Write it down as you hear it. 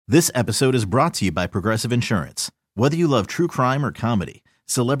This episode is brought to you by Progressive Insurance. Whether you love true crime or comedy,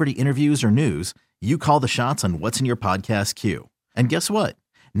 celebrity interviews or news, you call the shots on what's in your podcast queue. And guess what?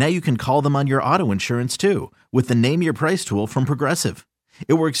 Now you can call them on your auto insurance too with the Name Your Price tool from Progressive.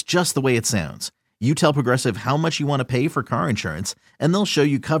 It works just the way it sounds. You tell Progressive how much you want to pay for car insurance, and they'll show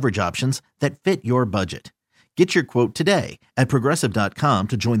you coverage options that fit your budget. Get your quote today at Progressive.com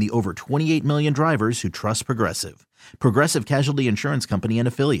to join the over 28 million drivers who trust Progressive. Progressive Casualty Insurance Company and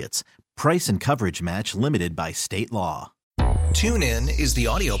Affiliates. Price and coverage match limited by state law. TuneIn is the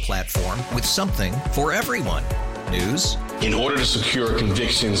audio platform with something for everyone. News. In order to secure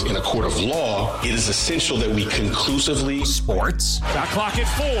convictions in a court of law, it is essential that we conclusively. Sports. Shot clock at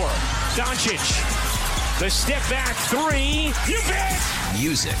 4. Doncic. The step back 3. You bet.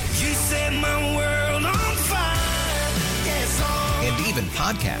 Music. You set my world on fire. Yes, and even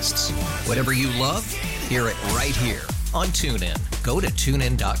podcasts. Whatever you love, hear it right here on TuneIn. Go to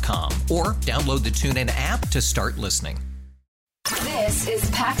TuneIn.com or download the TuneIn app to start listening. This is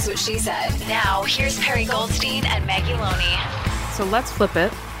Pax What She Said. Now, here's Perry Goldstein and Maggie Loney. So let's flip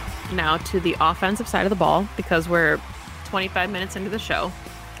it now to the offensive side of the ball because we're 25 minutes into the show.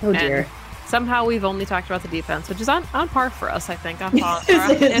 Oh, dear. And somehow we've only talked about the defense, which is on par for us, I think.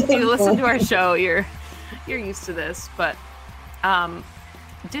 If you listen to our show, you're used to this. But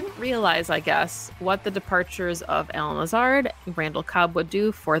didn't realize, I guess, what the departures of Allen Lazard and Randall Cobb would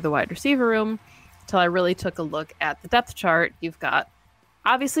do for the wide receiver room until I really took a look at the depth chart. You've got,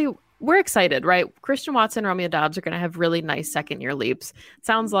 obviously, we're excited, right? Christian Watson and Romeo Doubs are going to have really nice second-year leaps. It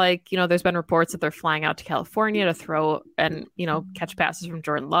sounds like, there's been reports that they're flying out to California to throw and, catch passes from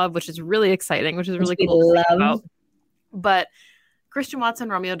Jordan Love, which is really exciting, which is really cool to think about. But Christian Watson,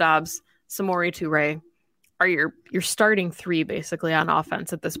 Romeo Doubs, Samori Toure are your starting three, basically, on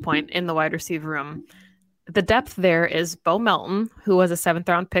offense at this point in the wide receiver room. The depth there is Bo Melton, who was a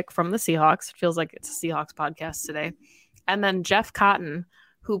 7th-round pick from the Seahawks. It feels like it's a Seahawks podcast today. And then Jeff Cotton,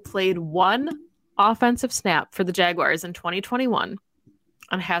 who played one offensive snap for the Jaguars in 2021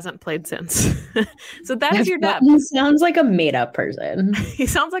 and hasn't played since. So that's your depth. He sounds like a made-up person. He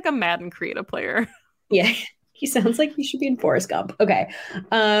sounds like a Madden creative player. Yeah, he sounds like he should be in Forrest Gump. Okay.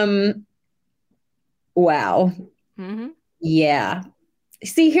 Wow. Mm-hmm. Yeah.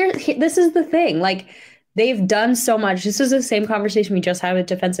 See, here, this is the thing. Like, they've done so much. This is the same conversation we just had with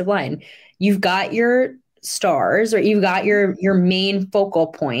defensive line. You've got your stars, or you've got your main focal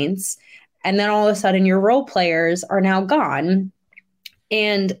points, and then all of a sudden your role players are now gone.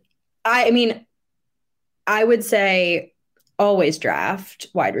 And I mean, I would say always draft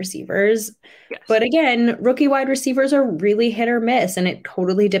wide receivers. Yes. But again, rookie wide receivers are really hit or miss, and it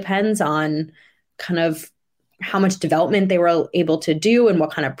totally depends on kind of how much development they were able to do and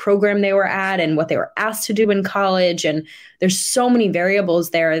what kind of program they were at and what they were asked to do in college. And there's so many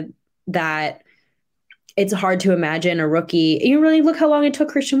variables there that it's hard to imagine a rookie. You really look how long it took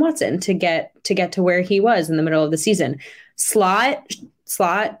Christian Watson to get to where he was in the middle of the season. Slot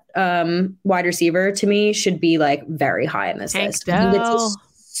wide receiver to me should be like very high on this list. It's a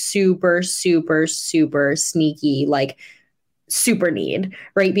super, super, super sneaky, like super need,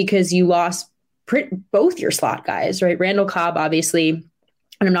 right? Because you lost both your slot guys, right? Randall Cobb, obviously, and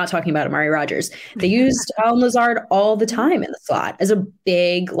I'm not talking about Amari Rodgers. They used Allen Lazard all the time in the slot as a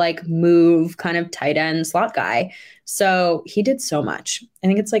big, like, move kind of tight end slot guy. So he did so much. I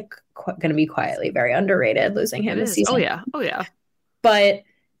think it's like going to be quietly very underrated losing him this season. Oh yeah. But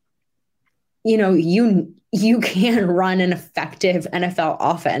you can't run an effective NFL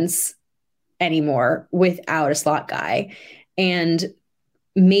offense anymore without a slot guy, and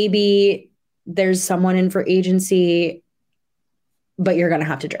maybe there's someone in for agency, but you're going to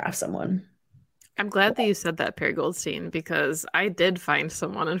have to draft someone. I'm glad that you said that, Perry Goldstein, because I did find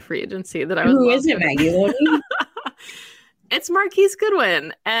someone in free agency that I was. Who is it, Maggie? It's Marquise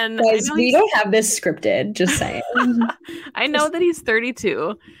Goodwin. And guys, we don't have this scripted, just saying. I know that he's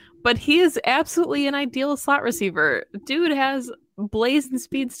 32, but he is absolutely an ideal slot receiver. Dude has blazing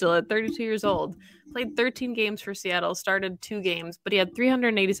speed still at 32 years old. Played 13 games for Seattle, started 2 games, but he had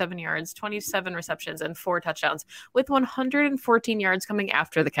 387 yards, 27 receptions, and 4 touchdowns, with 114 yards coming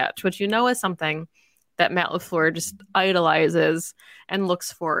after the catch, which is something that Matt LaFleur just idolizes and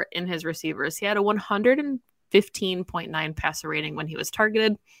looks for in his receivers. He had a 115.9 passer rating when he was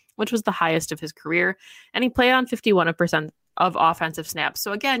targeted, which was the highest of his career, and he played on 51% of offensive snaps.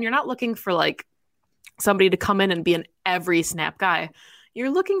 So again, you're not looking for like somebody to come in and be an every snap guy. You're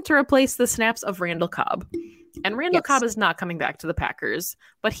looking to replace the snaps of Randall Cobb. And Randall Cobb is not coming back to the Packers,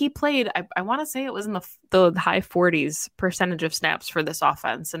 but he played, I want to say it was in the high 40s% of snaps for this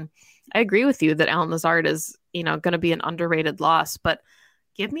offense. And I agree with you that Allen Lazard is, going to be an underrated loss, but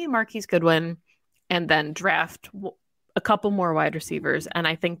give me Marquise Goodwin and then draft a couple more wide receivers. And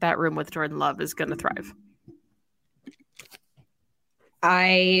I think that room with Jordan Love is going to thrive.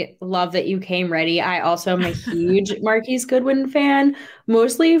 I love that you came ready. I also am a huge Marquise Goodwin fan,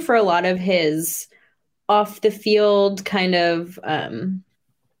 mostly for a lot of his off the field kind of,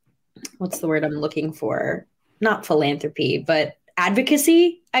 what's the word I'm looking for? Not philanthropy, but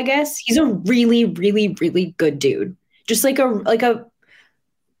advocacy, I guess. He's a really, really, really good dude. Just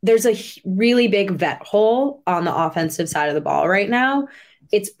there's a really big vet hole on the offensive side of the ball right now.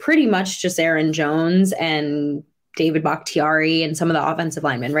 It's pretty much just Aaron Jones and David Bakhtiari and some of the offensive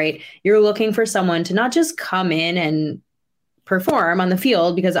linemen, right? You're looking for someone to not just come in and perform on the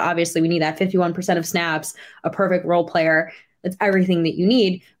field, because obviously we need that 51% of snaps, a perfect role player. That's everything that you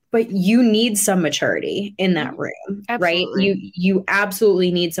need, but you need some maturity in that room, Absolutely. right? You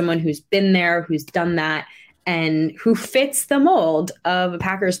absolutely need someone who's been there, who's done that, and who fits the mold of a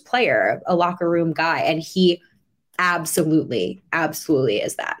Packers player, a locker room guy. And he absolutely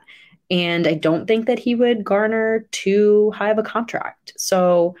is that. And I don't think that he would garner too high of a contract.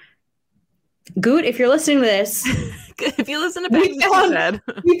 So, Goot, if you're listening to this, if you listen to Packs What She Said,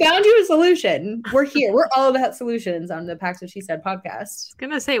 we found you a solution. We're here. We're all about solutions on the Packs What She Said podcast. I was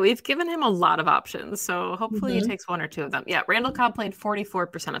going to say, we've given him a lot of options. So hopefully he takes one or two of them. Yeah, Randall Cobb played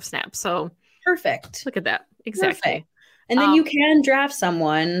 44% of snaps. So perfect. Look at that. Exactly. Perfect. And then you can draft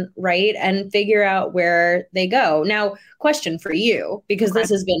someone, right, and figure out where they go. Now, question for you, because this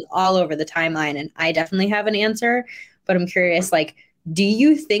has been all over the timeline, and I definitely have an answer, but I'm curious, like, do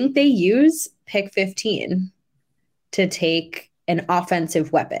you think they use pick 15 to take an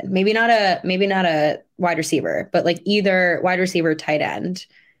offensive weapon? Maybe not a wide receiver, but like either wide receiver, tight end.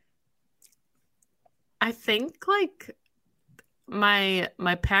 I think like my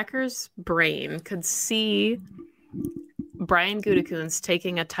Packers brain could see Brian Gutekunst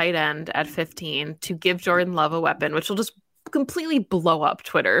taking a tight end at 15 to give Jordan Love a weapon, which will just completely blow up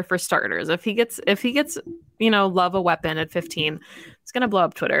Twitter for starters. If he gets, Love a weapon at 15, it's going to blow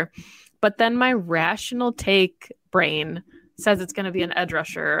up Twitter. But then my rational take brain says it's going to be an edge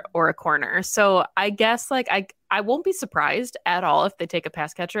rusher or a corner. So I guess like I won't be surprised at all if they take a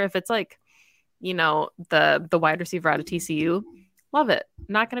pass catcher. If it's like, the wide receiver out of TCU, love it.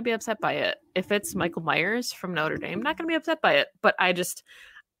 Not going to be upset by it. If it's Michael Myers from Notre Dame, not going to be upset by it. But I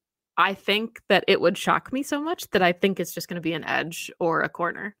think that it would shock me so much that I think it's just going to be an edge or a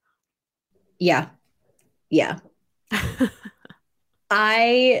corner. Yeah.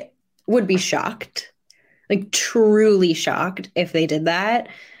 I would be shocked, like truly shocked if they did that.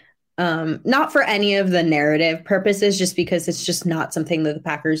 Not for any of the narrative purposes, just because it's just not something that the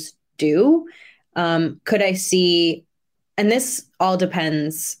Packers do. Could I see, and this all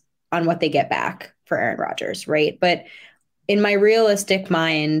depends on what they get back for Aaron Rodgers, right? But in my realistic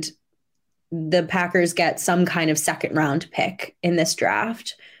mind, the Packers get some kind of second round pick in this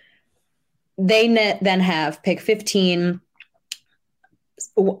draft. They then have pick 15,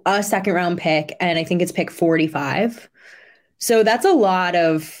 a second round pick, and I think it's pick 45. So that's a lot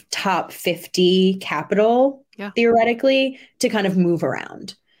of top 50 capital, theoretically, to kind of move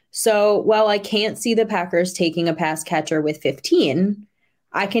around. So while I can't see the Packers taking a pass catcher with 15,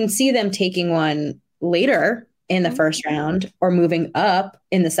 I can see them taking one later in the first round or moving up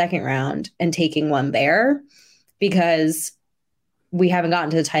in the second round and taking one there, because we haven't gotten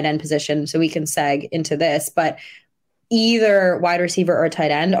to the tight end position, so we can seg into this. But either wide receiver or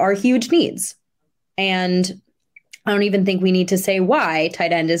tight end are huge needs. And I don't even think we need to say why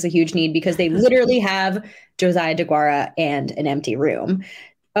tight end is a huge need, because they literally have Josiah DeGuara and an empty room.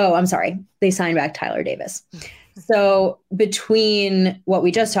 Oh, I'm sorry. They signed back Tyler Davis. So between what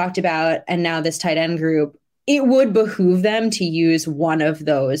we just talked about and now this tight end group, it would behoove them to use one of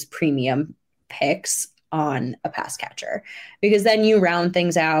those premium picks on a pass catcher, because then you round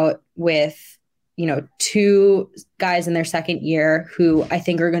things out with, two guys in their second year who I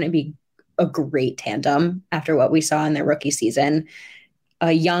think are going to be a great tandem after what we saw in their rookie season.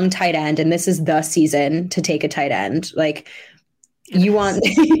 A young tight end, and this is the season to take a tight end. Like, you want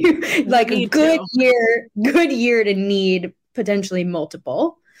like a good year to need potentially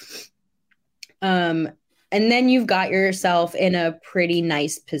multiple. And then you've got yourself in a pretty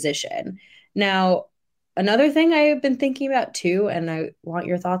nice position. Now, another thing I've been thinking about too, and I want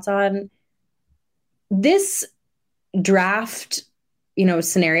your thoughts on this draft,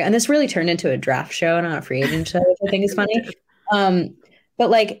 scenario. And this really turned into a draft show, not a free agent show, which I think is funny. But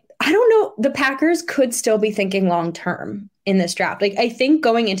like, I don't know, the Packers could still be thinking long-term in this draft. Like, I think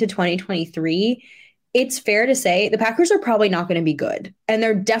going into 2023, it's fair to say the Packers are probably not going to be good, and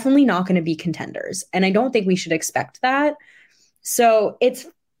they're definitely not going to be contenders. And I don't think we should expect that. So it's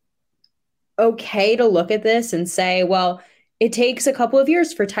okay to look at this and say, well, it takes a couple of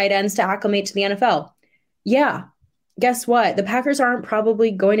years for tight ends to acclimate to the NFL. Yeah. Guess what? The Packers aren't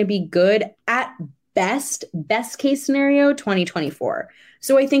probably going to be good at best case scenario, 2024.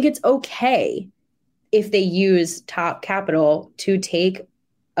 So I think it's okay if they use top capital to take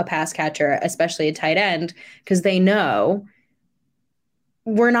a pass catcher, especially a tight end, because they know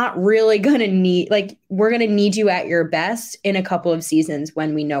we're not really going to need, like, we're going to need you at your best in a couple of seasons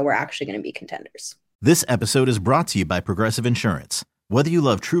when we know we're actually going to be contenders. This episode is brought to you by Progressive Insurance. Whether you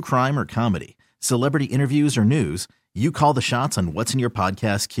love true crime or comedy, celebrity interviews or news, you call the shots on what's in your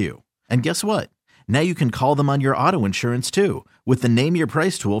podcast queue. And guess what? Now you can call them on your auto insurance too with the Name Your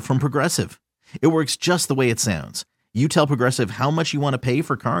Price tool from Progressive. It works just the way it sounds. You tell Progressive how much you want to pay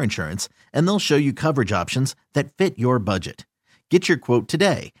for car insurance, and they'll show you coverage options that fit your budget. Get your quote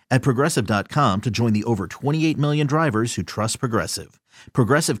today at Progressive.com to join the over 28 million drivers who trust Progressive.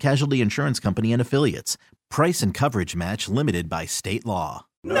 Progressive Casualty Insurance Company and Affiliates. Price and coverage match limited by state law.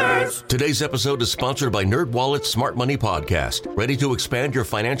 Nerds. Today's episode is sponsored by NerdWallet's Smart Money Podcast. Ready to expand your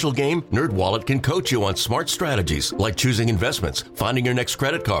financial game? NerdWallet can coach you on smart strategies like choosing investments, finding your next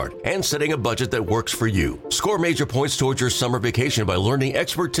credit card, and setting a budget that works for you. Score major points towards your summer vacation by learning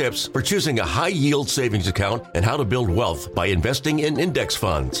expert tips for choosing a high-yield savings account and how to build wealth by investing in index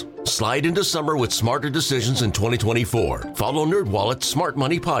funds. Slide into summer with smarter decisions in 2024. Follow NerdWallet's Smart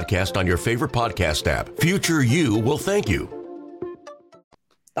Money Podcast on your favorite podcast app. Future you will thank you.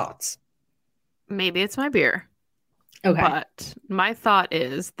 Thoughts? Maybe it's my beer. Okay. But my thought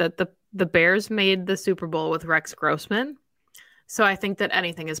is that the Bears made the Super Bowl with Rex Grossman. So I think that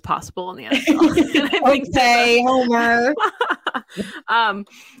anything is possible in the NFL. Okay, Homer.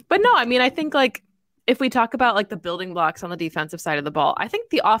 But no, I mean, I think like if we talk about like the building blocks on the defensive side of the ball, I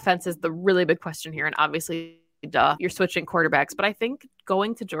think the offense is the really big question here. And obviously, you're switching quarterbacks. But I think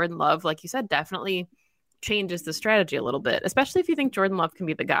going to Jordan Love, like you said, definitely changes the strategy a little bit, especially if you think Jordan Love can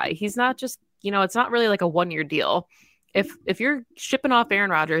be the guy. He's not just, it's not really like a one-year deal. If you're shipping off Aaron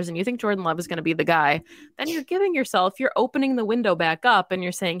Rodgers and you think Jordan Love is going to be the guy, then you're opening the window back up and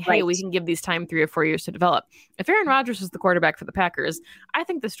you're saying, hey, we can give these time 3 or 4 years to develop. If Aaron Rodgers was the quarterback for the Packers, I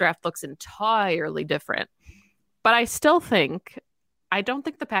think this draft looks entirely different. But I don't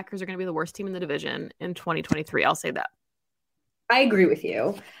think the Packers are going to be the worst team in the division in 2023. I'll say that. I agree with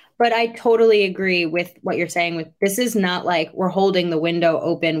you. But I totally agree with what you're saying. With this is not like we're holding the window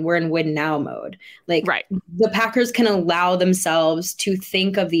open. We're in win now mode. Like the Packers can allow themselves to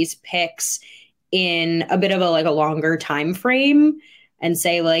think of these picks in a bit of a longer time frame and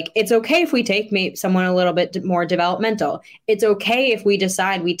say like, it's okay if we take someone a little bit more developmental. It's okay if we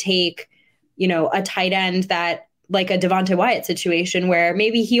decide we take, a tight end that like a Devonte Wyatt situation where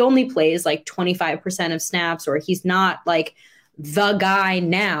maybe he only plays like 25% of snaps or he's not like the guy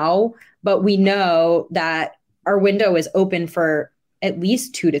now, but we know that our window is open for at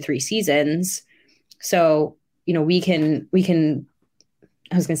least 2 to 3 seasons. So, we can,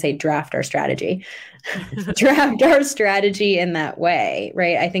 I was going to say draft our strategy in that way.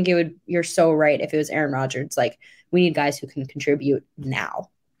 Right. I think you're so right. If it was Aaron Rodgers, like we need guys who can contribute now.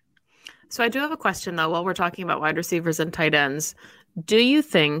 So I do have a question though, while we're talking about wide receivers and tight ends, do you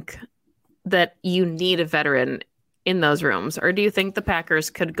think that you need a veteran in those rooms? Or do you think the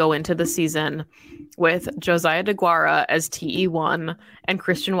Packers could go into the season with Josiah DeGuara as TE1 and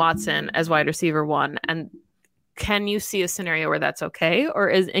Christian Watson as wide receiver 1? And can you see a scenario where that's okay? Or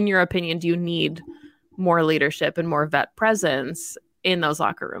in your opinion, do you need more leadership and more vet presence in those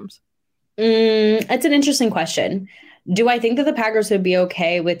locker rooms? That's an interesting question. Do I think that the Packers would be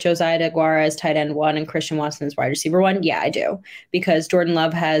okay with Josiah DeGuara as tight end 1 and Christian Watson as wide receiver 1? Yeah, I do. Because Jordan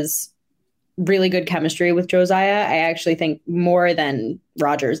Love has really good chemistry with Josiah. I actually think more than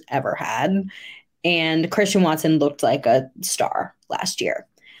Rodgers ever had. And Christian Watson looked like a star last year.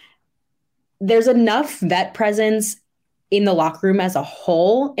 There's enough vet presence in the locker room as a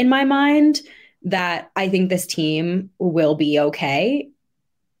whole, in my mind, that I think this team will be okay.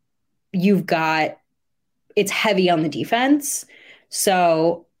 It's heavy on the defense.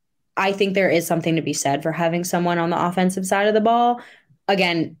 So I think there is something to be said for having someone on the offensive side of the ball.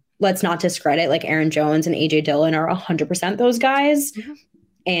 Again, let's not discredit like Aaron Jones and AJ Dillon are 100% those guys. Mm-hmm.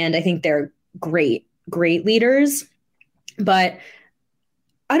 And I think they're great leaders. But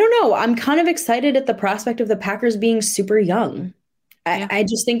I don't know. I'm kind of excited at the prospect of the Packers being super young. Yeah. I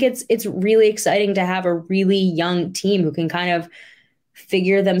just think it's really exciting to have a really young team who can kind of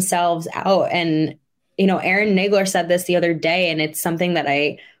figure themselves out. And, Aaron Nagler said this the other day, and it's something that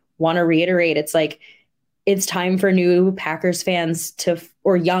I want to reiterate. It's like, it's time for new Packers fans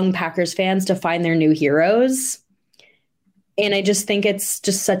or young Packers fans to find their new heroes. And I just think it's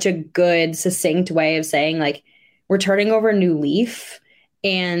just such a good, succinct way of saying, like, we're turning over a new leaf.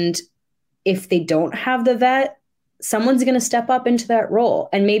 And if they don't have the vet, someone's going to step up into that role.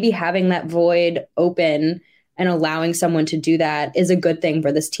 And maybe having that void open and allowing someone to do that is a good thing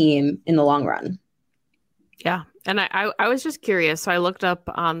for this team in the long run. Yeah. And I was just curious. So I looked up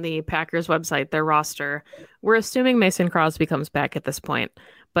on the Packers website, their roster. We're assuming Mason Crosby comes back at this point.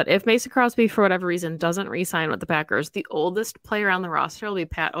 But if Mason Crosby, for whatever reason, doesn't re-sign with the Packers, the oldest player on the roster will be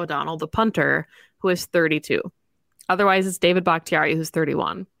Pat O'Donnell, the punter, who is 32. Otherwise, it's David Bakhtiari, who's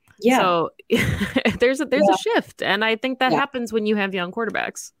 31. Yeah. So there's a shift. And I think that happens when you have young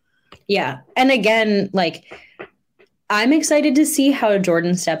quarterbacks. Yeah. And again, like, I'm excited to see how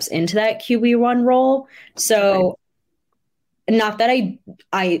Jordan steps into that QB1 role. So not that I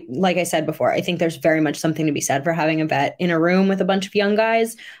like I said before, I think there's very much something to be said for having a vet in a room with a bunch of young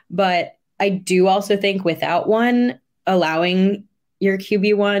guys. But I do also think without one, allowing your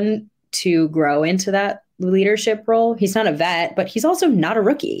QB1 to grow into that leadership role. He's not a vet, but he's also not a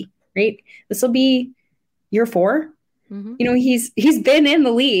rookie, right? This will be year 4. Mm-hmm. You know, he's been in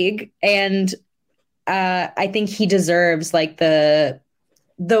the league, and I think he deserves like the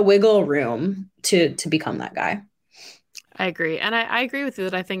wiggle room to become that guy. I agree. And I agree with you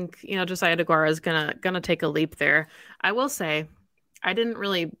that I think, you know, Josiah DeGuara is gonna take a leap there. I will say, I didn't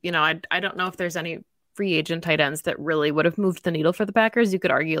really, you know, I don't know if there's any free agent tight ends that really would have moved the needle for the Packers. You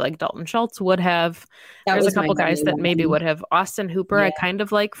could argue like Dalton Schultz would have. There's a couple guys that maybe would have. Austin Hooper, I kind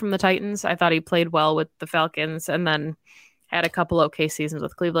of like from the Titans. I thought he played well with the Falcons and then had a couple okay seasons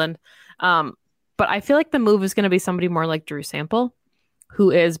with Cleveland. But I feel like the move is going to be somebody more like Drew Sample,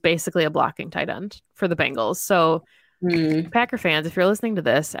 who is basically a blocking tight end for the Bengals. So Packer fans, if you're listening to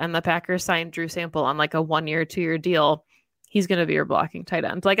this and the Packers signed Drew Sample on like a 1-year, 2-year deal, he's going to be your blocking tight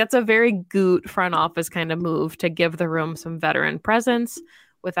end. Like, that's a very Goot front office kind of move to give the room some veteran presence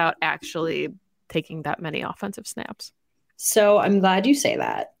without actually taking that many offensive snaps. So I'm glad you say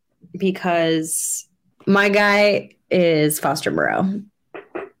that, because my guy is Foster Moreau.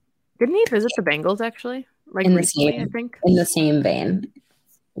 Didn't he visit the Bengals actually? Like in recently, I think. In the same vein.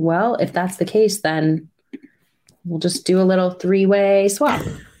 Well, if that's the case, then we'll just do a little 3-way swap.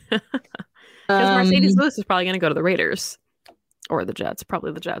 Because Mercedes Lewis is probably going to go to the Raiders. Or the Jets,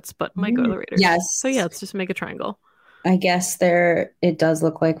 probably the Jets, but might go to the Raiders. Yes. So yeah, let's just make a triangle. I guess it does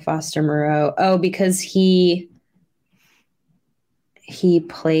look like Foster Moreau. Oh, because he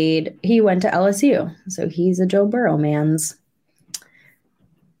went to LSU. So he's a Joe Burrow man's.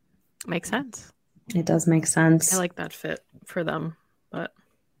 Makes sense. It does make sense. I like that fit for them, but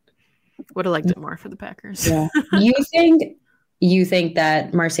would have liked it more for the Packers. Yeah. You think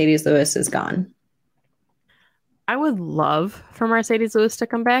that Mercedes Lewis is gone? I would love for Mercedes Lewis to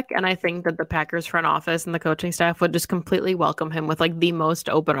come back, and I think that the Packers front office and the coaching staff would just completely welcome him with like the most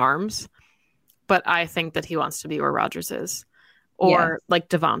open arms. But I think that he wants to be where Rodgers is, or like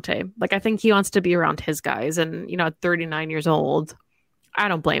Devontae. Like, I think he wants to be around his guys, and you know, at 39 years old, I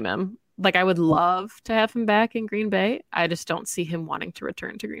don't blame him. Like, I would love to have him back in Green Bay. I just don't see him wanting to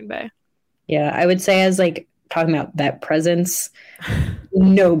return to Green Bay. Yeah, I would say, as like talking about that presence,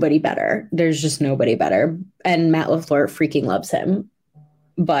 nobody better. There's just nobody better. And Matt LaFleur freaking loves him.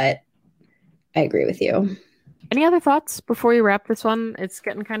 But I agree with you. Any other thoughts before we wrap this one? It's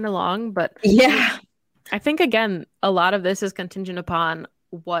getting kind of long, but yeah, I think, again, a lot of this is contingent upon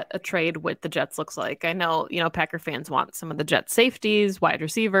what a trade with the Jets looks like. I know, you know, Packer fans want some of the Jets safeties, wide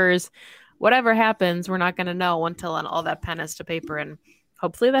receivers. Whatever happens, we're not going to know until all that pen is to paper. And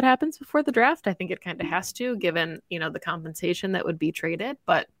hopefully that happens before the draft. I think it kind of has to, given, you know, the compensation that would be traded.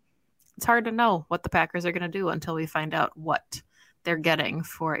 But it's hard to know what the Packers are going to do until we find out what they're getting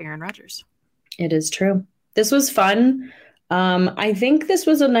for Aaron Rodgers. It is true. This was fun. I think this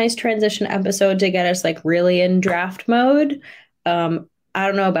was a nice transition episode to get us like really in draft mode. I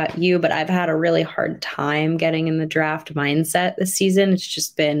don't know about you, but I've had a really hard time getting in the draft mindset this season. It's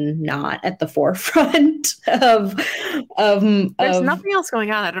just been not at the forefront of There's nothing else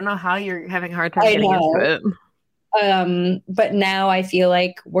going on. I don't know how you're having a hard time getting into it. But now I feel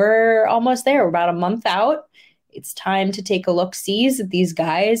like we're almost there. We're about a month out. It's time to take a look-sees at these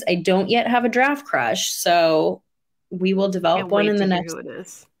guys. I don't yet have a draft crush, so we will develop one in the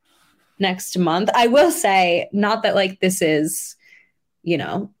next month. I will say, not that like this is, you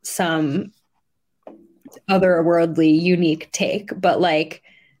know, some otherworldly unique take, but like,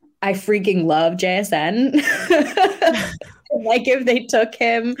 I freaking love JSN. Like, if they took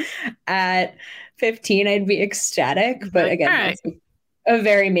him at 15, I'd be ecstatic. But again, that's a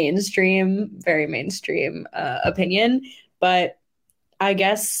very mainstream opinion. But I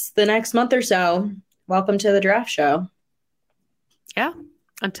guess the next month or so, welcome to the draft show. Yeah.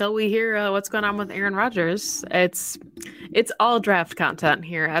 Until we hear what's going on with Aaron Rodgers, it's all draft content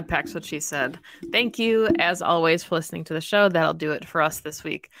here at Pax What She Said. Thank you, as always, for listening to the show. That'll do it for us this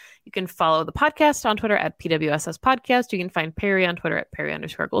week. You can follow the podcast on Twitter at PWSS Podcast. You can find Perry on Twitter at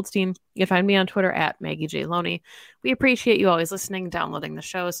Perry_Goldstein. You can find me on Twitter at Maggie J. Loney. We appreciate you always listening, downloading the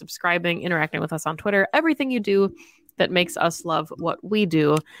show, subscribing, interacting with us on Twitter, everything you do that makes us love what we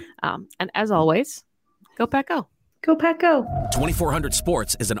do. And as always, go Pack Go. Go Pack Go. 2400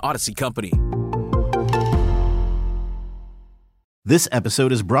 Sports is an Odyssey company. This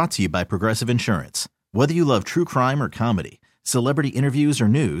episode is brought to you by Progressive Insurance. Whether you love true crime or comedy, celebrity interviews or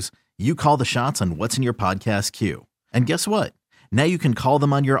news, you call the shots on what's in your podcast queue. And guess what? Now you can call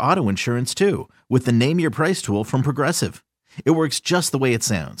them on your auto insurance too with the Name Your Price tool from Progressive. It works just the way it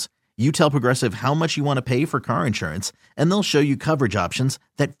sounds. You tell Progressive how much you want to pay for car insurance, and they'll show you coverage options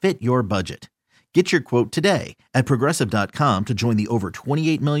that fit your budget. Get your quote today at Progressive.com to join the over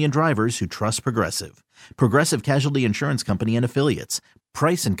 28 million drivers who trust Progressive. Progressive Casualty Insurance Company and Affiliates.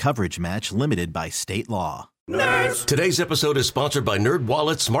 Price and coverage match limited by state law. Nerds. Today's episode is sponsored by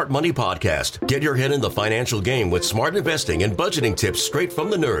NerdWallet's Smart Money Podcast. Get your head in the financial game with smart investing and budgeting tips straight from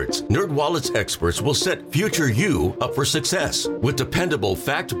the nerds. NerdWallet's experts will set future you up for success with dependable,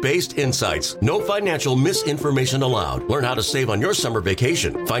 fact-based insights. No financial misinformation allowed. Learn how to save on your summer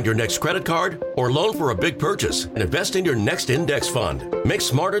vacation, find your next credit card, or loan for a big purchase, and invest in your next index fund. Make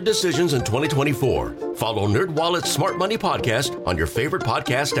smarter decisions in 2024. Follow NerdWallet's Smart Money Podcast on your favorite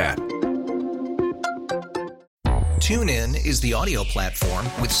podcast app. TuneIn is the audio platform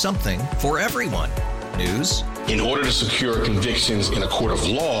with something for everyone. News. In order to secure convictions in a court of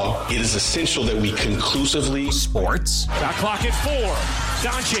law, it is essential that we conclusively. Sports. Shot clock at 4.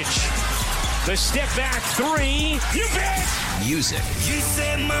 Doncic. The step back 3. You bet. Music. You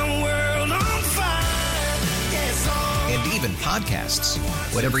set my world on fire. Yes, and even podcasts.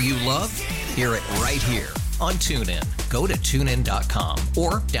 Whatever you love, hear it right here on TuneIn. Go to TuneIn.com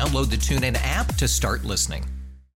or download the TuneIn app to start listening.